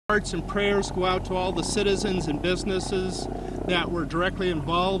Hearts and prayers go out to all the citizens and businesses that were directly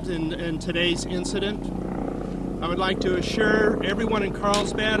involved in today's incident. I would like to assure everyone in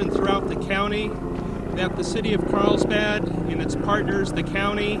Carlsbad and throughout the county that the City of Carlsbad and its partners, the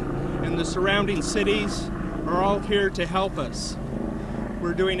county and the surrounding cities, are all here to help us.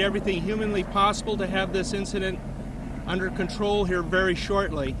 We're doing everything humanly possible to have this incident under control here very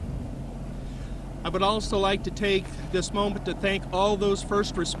shortly. I would also like to take this moment to thank all those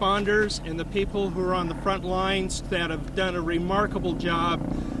first responders and the people who are on the front lines that have done a remarkable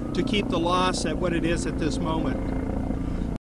job to keep the loss at what it is at this moment.